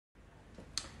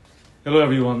Hello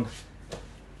everyone.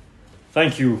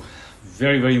 Thank you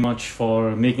very much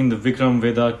for making the Vikram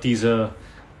Vedha teaser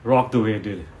rock the way it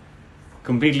did.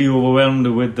 Completely overwhelmed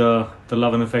with the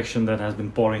love and affection that has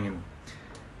been pouring in.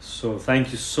 So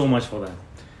thank you so much for that.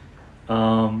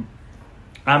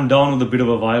 I'm down with a bit of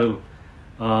a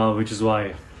viral, which is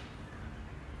why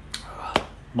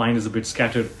mine is a bit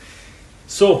scattered.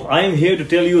 So I am here to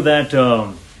tell you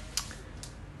that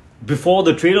before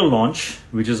the trailer launch,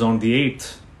 which is on the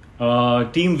 8th,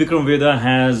 Team Vikram Vedha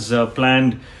has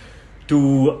planned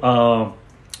to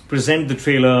present the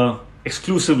trailer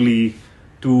exclusively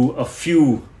to a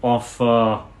few of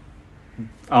our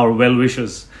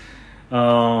well-wishers.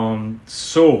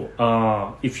 So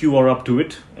if you are up to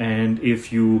it and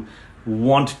if you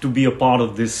want to be a part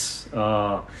of this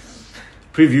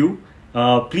preview,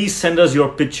 please send us your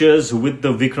pictures with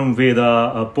the Vikram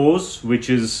Vedha pose, which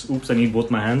is, oops, I need both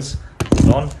my hands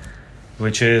on,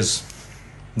 which is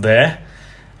there.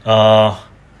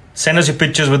 Send us your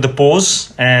pictures with the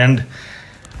pose and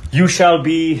you shall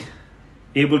be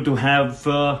able to have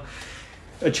a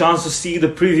chance to see the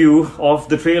preview of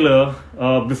the trailer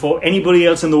before anybody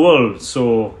else in the world.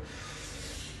 So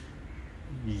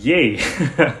yay.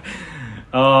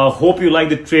 Hope you like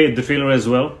the trailer as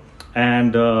well,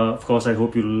 and of course I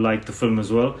hope you like the film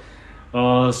as well.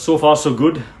 So far so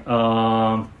good.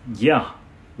 Yeah,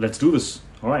 let's do this.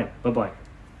 All right, bye bye.